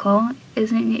dream, Nicole.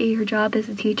 Isn't it your job as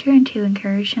a teacher and to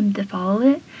encourage him to follow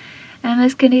it? And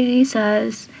Miss Kennedy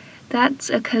says,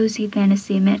 that's a cozy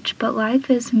fantasy, Mitch, but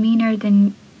life is meaner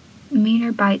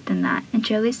bite than that. And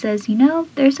Joey says,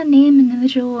 there's a name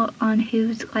individual on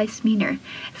whose life's meaner.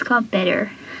 It's called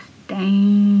bitter.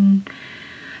 Dang.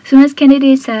 So Miss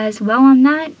Kennedy says, well, on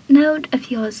that note, if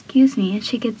you'll excuse me, and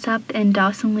she gets up and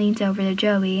Dawson leans over to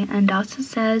Joey, and Dawson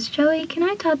says, Joey, can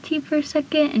I talk to you for a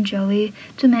second? And Joey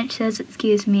to Mitch says,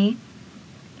 excuse me.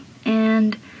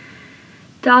 And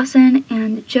Dawson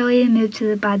and Joey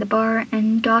move by the bar,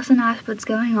 and Dawson asks what's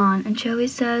going on, and Joey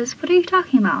says, what are you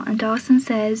talking about? And Dawson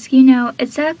says,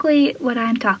 exactly what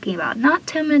I'm talking about. Not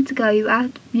 10 minutes ago,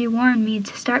 you warned me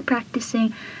to start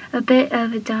practicing a bit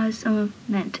of a dance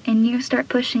movement, and you start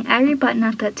pushing every button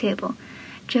at that table.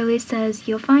 Joey says,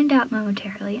 you'll find out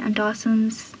momentarily, and Dawson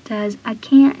says, I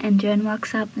can't, and Jen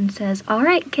walks up and says, all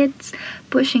right, kids,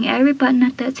 pushing every button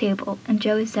at that table, and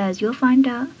Joey says, you'll find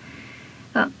out.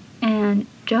 And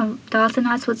Dawson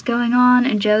asks what's going on,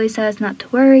 and Joey says not to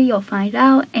worry, you'll find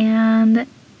out. And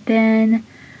then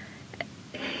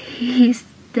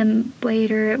the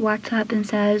waiter walks up and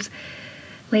says,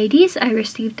 ladies, I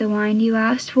received the wine you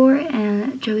asked for.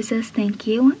 And Joey says thank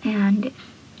you, and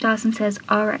Dawson says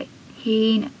alright,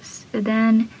 he knows.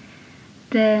 Then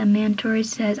the mandatory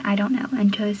says I don't know,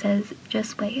 and Joey says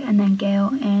just wait. And then Gail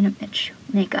and Mitch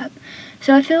make up.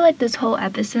 So I feel like this whole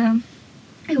episode,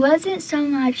 it wasn't so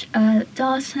much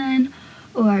Dawson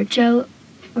or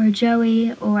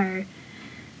Joey or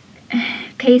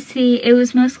Pacey. It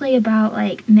was mostly about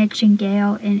like Mitch and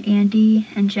Gail and Andy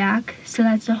and Jack. So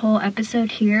that's the whole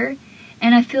episode here.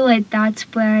 And I feel like that's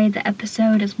why the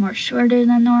episode is more shorter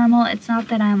than normal. It's not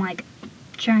that I'm like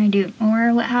trying to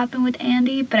ignore what happened with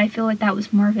Andy, but I feel like that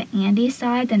was more of an Andy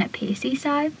side than a Pacey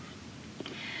side.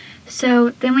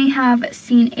 So then we have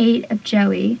scene 8 of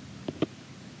Joey,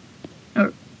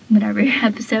 or whatever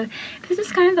episode, because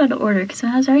it's kind of out of order, because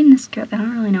when I was writing the script, I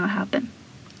don't really know what happened.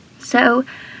 So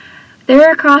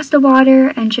they're across the water,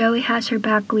 and Joey has her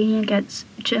back leaning against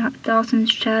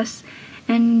Dawson's chest,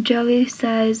 and Joey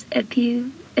says, if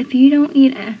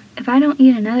I don't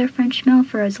eat another French meal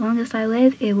for as long as I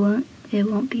live, it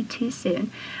won't be too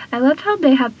soon. I loved how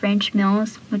they have French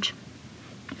meals, which,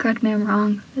 correct me if I'm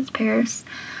wrong, it's Paris.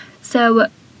 So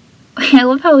I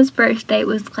love how his first date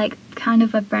was like kind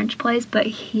of a French place, but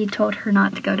he told her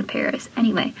not to go to Paris.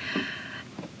 Anyway,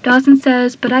 Dawson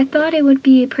says, but I thought it would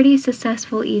be a pretty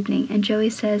successful evening. And Joey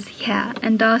says, yeah.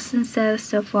 And Dawson says,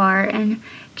 so far. And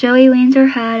Joey leans her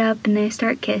head up and they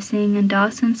start kissing. And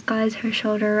Dawson skies her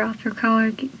shoulder off her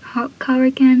collar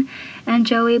again. And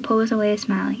Joey pulls away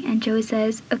smiling. And Joey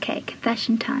says, okay,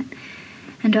 confession time.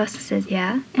 And Dawson says,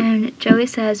 yeah. And Joey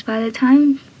says, by the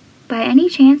time by any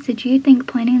chance, did you think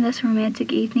planning this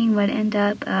romantic evening would end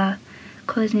up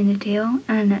closing the deal?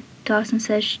 And Dawson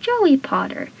says, Joey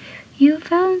Potter, you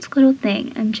found this little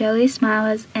thing. And Joey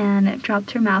smiles and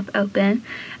drops her mouth open.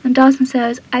 And Dawson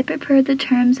says, I prepared the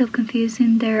terms of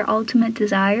confusing their ultimate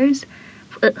desires.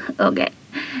 Okay.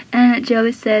 And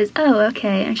Joey says, oh,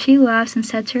 okay. And she laughs and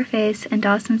sets her face. And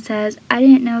Dawson says, I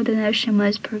didn't know the notion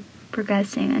was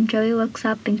progressing. And Joey looks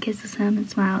up and kisses him and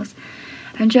smiles.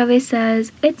 And Joey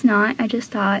says, it's not, I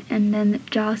just thought. And then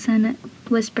Dawson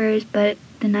whispers, but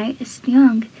the night is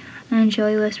young. And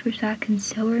Joey whispers back, and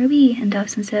so are we. And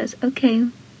Dawson says, okay,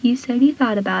 you said you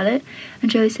thought about it.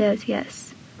 And Joey says,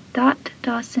 yes. Thought,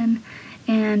 Dawson.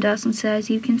 And Dawson says,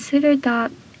 you considered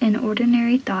thought an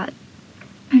ordinary thought.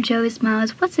 And Joey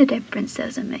smiles, what's the difference,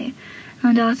 doesn't me?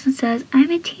 And Dawson says,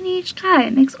 I'm a teenage guy.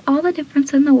 It makes all the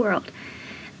difference in the world.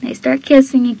 And they start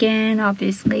kissing again,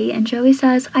 obviously. And Joey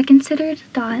says, I consider it a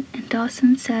thought. And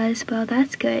Dawson says, well,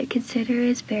 that's good. Consider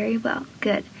is very well.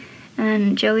 Good.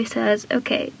 And Joey says,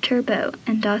 okay, turbo.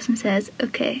 And Dawson says,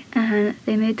 okay. And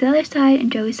they move to the other side,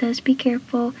 and Joey says, be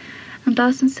careful. And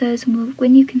Dawson says, well,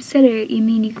 when you consider it, you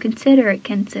mean you consider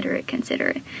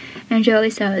it. And Joey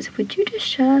says, would you just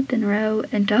shut up and row?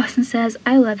 And Dawson says,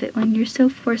 I love it when you're so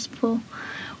forceful.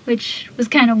 Which was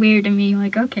kind of weird to me,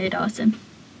 like, okay, Dawson.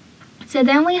 So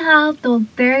then we have the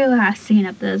very last scene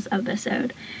of this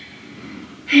episode.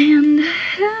 And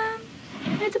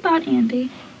it's about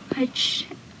Andy, which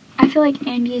I feel like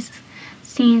Andy's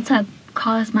scenes have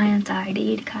caused my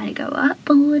anxiety to kind of go up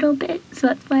a little bit. So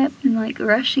that's why I've been like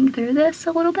rushing through this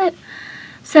a little bit.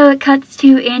 So it cuts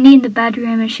to Andy in the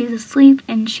bedroom, and she's asleep,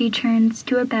 and she turns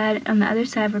to her bed on the other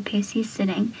side where Pacey's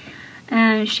sitting.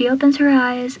 And she opens her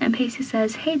eyes, and Pacey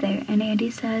says, hey there. And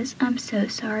Andy says, I'm so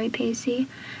sorry, Pacey.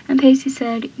 And Pacey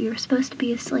said, you're supposed to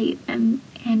be asleep. And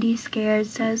Andy, scared,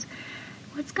 says,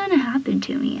 what's going to happen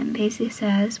to me? And Pacey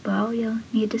says, well, you'll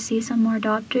need to see some more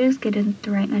doctors, get in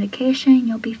the right medication,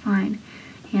 you'll be fine,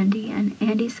 Andy. And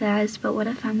Andy says, but what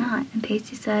if I'm not? And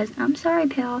Pacey says, I'm sorry,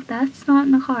 pal, that's not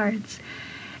in the cards.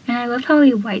 And I love how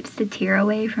he wipes the tear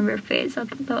away from her face. I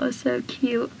thought that was so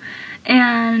cute.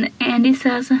 And Andy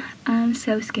says, I'm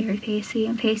so scared, Pacey.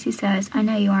 And Pacey says, I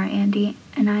know you are, Andy,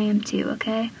 and I am too,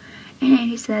 okay? And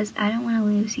Andy says, I don't want to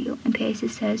lose you. And Pacey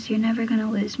says, you're never going to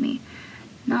lose me.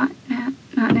 Not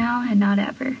now and not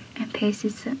ever. And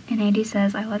Andy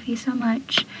says, I love you so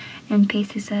much. And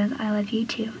Pacey says, I love you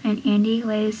too. And Andy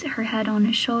lays her head on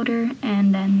his shoulder,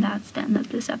 and then that's the end of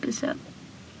this episode.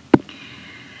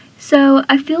 So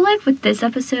I feel like with this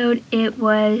episode, it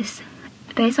was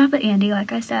based off of Andy,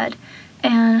 like I said,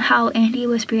 and how Andy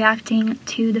was reacting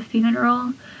to the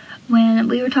funeral. When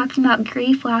we were talking about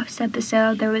grief last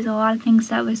episode, there was a lot of things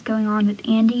that was going on with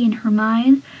Andy in her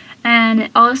mind. And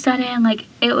all of a sudden, like,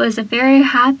 it was a very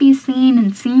happy scene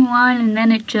in scene 1, and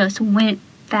then it just went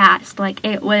fast. Like,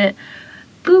 it went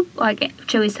boop, like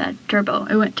Joey said, turbo.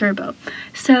 It went turbo.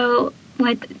 So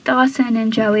with Dawson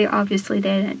and Joey, obviously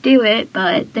they didn't do it,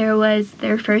 but there was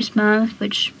their first month,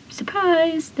 which,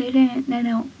 surprise, they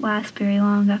don't last very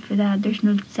long after that. There's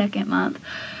no second month.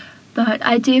 But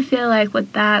I do feel like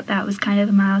with that was kind of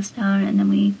a milestone, and then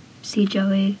we see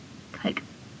Joey, like,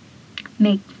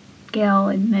 make Gail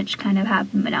and Mitch kind of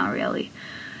happen, but not really.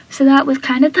 So that was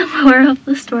kind of the moral of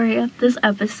the story of this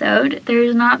episode.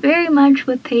 There's not very much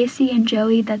with Pacey and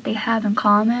Joey that they have in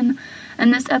common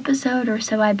in this episode, or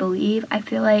so I believe. I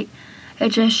feel like it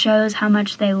just shows how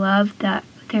much they love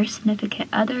their significant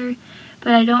other,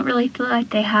 but I don't really feel like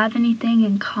they have anything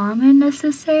in common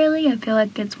necessarily. I feel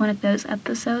like it's one of those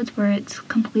episodes where it's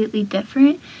completely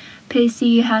different.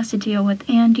 Pacey has to deal with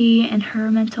Andy and her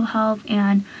mental health,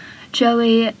 and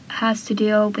Joey has to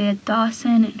deal with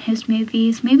Dawson and his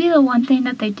movies. Maybe the one thing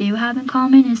that they do have in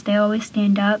common is they always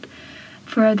stand up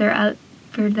for their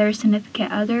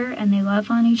significant other, and they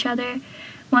love on each other.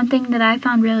 One thing that I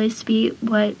found really sweet,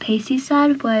 what Pacey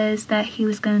said, was that he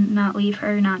was going to not leave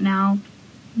her, not now,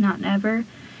 not ever.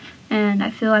 And I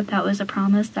feel like that was a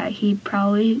promise that he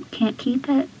probably can't keep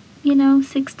at,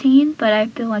 16, but I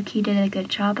feel like he did a good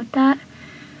job at that.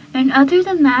 And other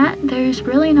than that, there's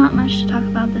really not much to talk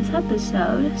about this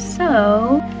episode.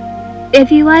 So,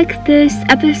 if you like this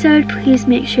episode, please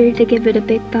make sure to give it a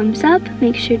big thumbs up.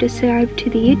 Make sure to subscribe to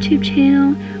the YouTube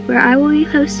channel, where I will be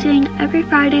posting every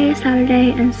Friday,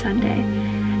 Saturday, and Sunday.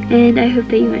 And I hope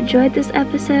that you enjoyed this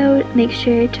episode. Make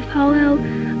sure to follow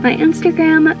my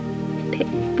Instagram,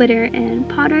 Twitter and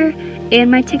Potter,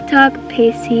 and my TikTok,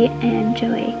 Pacey and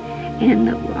Joey. And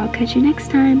I'll catch you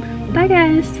next time. Bye,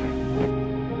 guys!